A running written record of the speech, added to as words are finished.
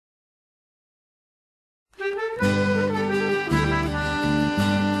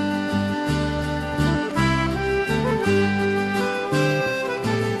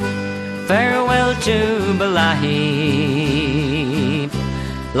to Balahi.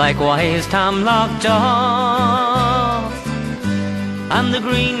 Likewise Tam Lockjaw and the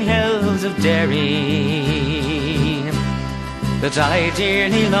green hills of Derry that I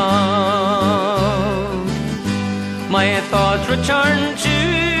dearly loved. My thoughts return to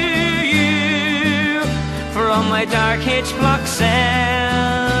you from my dark H-block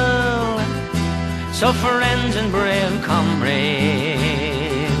cell. So friends and brave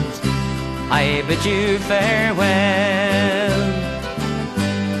comrades, I bid you farewell.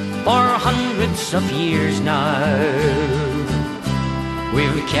 For hundreds of years now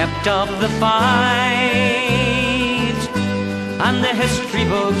we've kept up the fight, and the history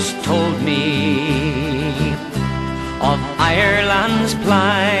books told me of Ireland's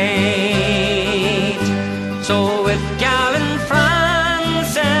plight. So with gallant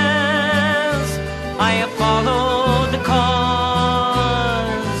Francis I have followed the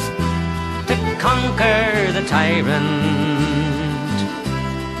cause to conquer the tyrant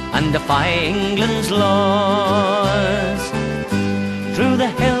and defy England's laws. Through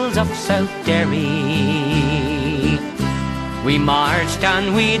the hills of South Derry we marched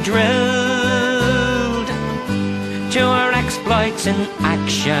and we drilled, to our exploits in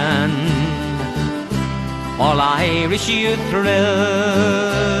action all Irish youth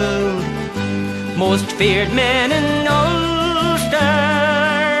thrilled. Most feared men in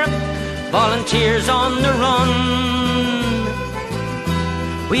Ulster, volunteers on the run,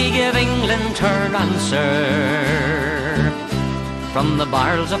 we give England her answer from the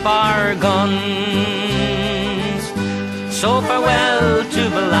barrels of our guns. So farewell to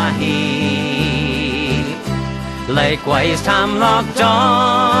Balahi, likewise Tam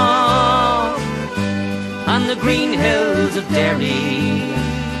Lockjaw and the green hills of Derry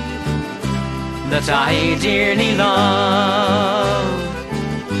that I dearly love.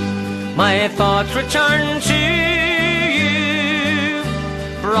 My thoughts return to you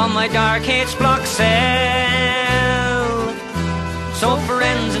from my dark H-block cell. So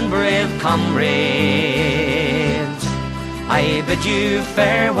friends and brave comrades, I bid you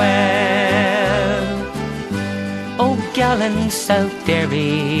farewell. Oh gallant South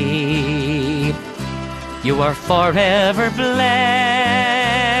Derry, you are forever blessed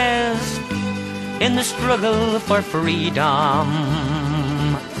in the struggle for freedom.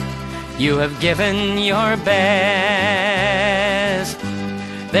 You have given your best.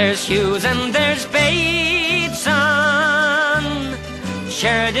 There's Hughes and there's Bateson,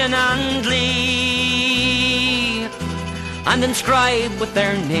 Sheridan and Lee, and inscribed with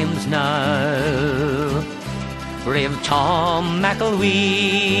their names now, brave Tom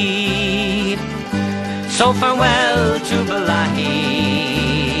mcElwee. So farewell to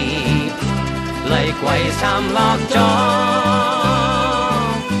Balahi, likewise Tam Lockjaw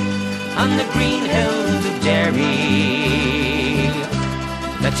and the green hills of Derry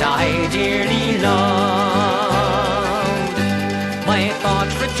that I dearly loved. My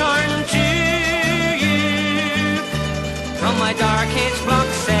thoughts return to you from my dark H-block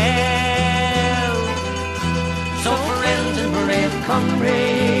cell. So friends and brave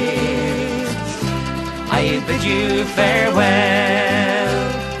comrades, I bid you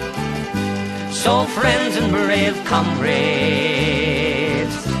farewell. So friends and brave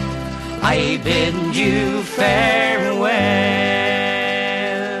comrades, I bid you farewell.